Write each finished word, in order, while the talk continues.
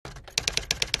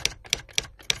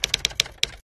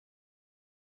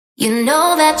You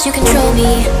know that you control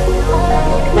me.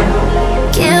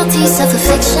 Guilty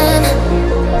self-affliction.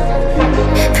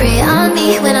 Prey on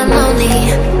me when I'm lonely,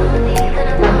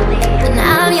 and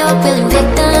I'm your willing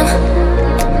victim.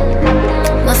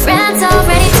 My friends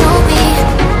already told me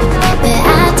that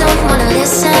I don't wanna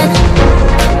listen,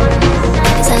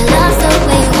 'cause I love the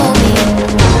way you hold me,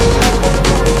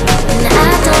 and I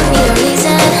don't need a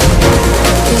reason,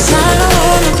 'cause I don't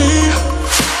wanna be.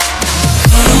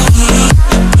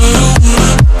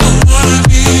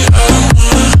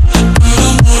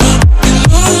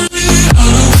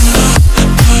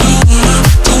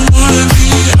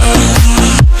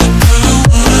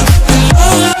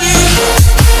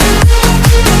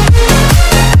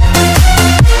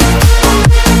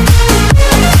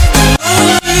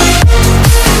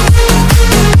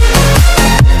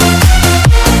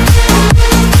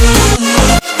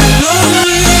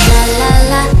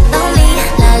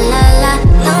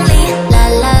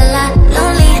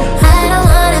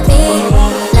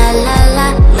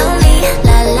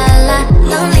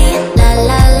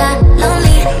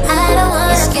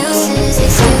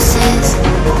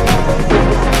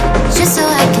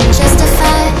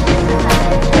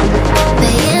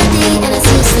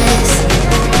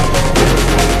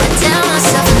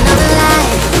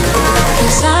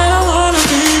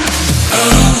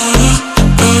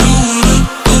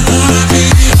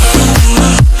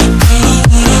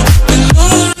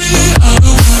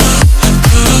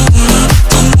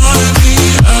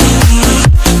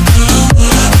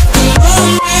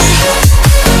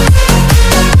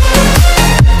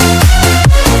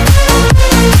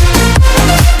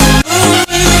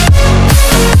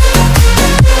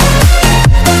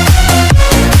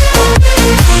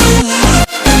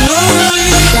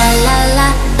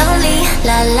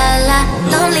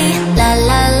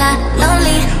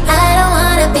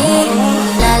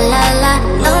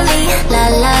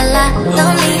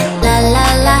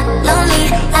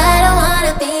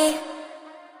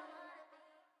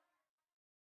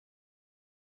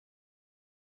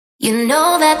 You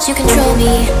know that you control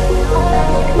me.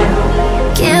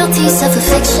 Guilty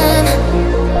self-affliction.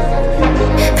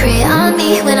 Prey on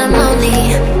me when I'm lonely,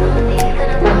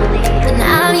 and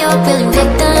I'm your willing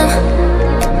victim.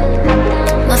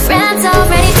 My friends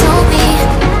already told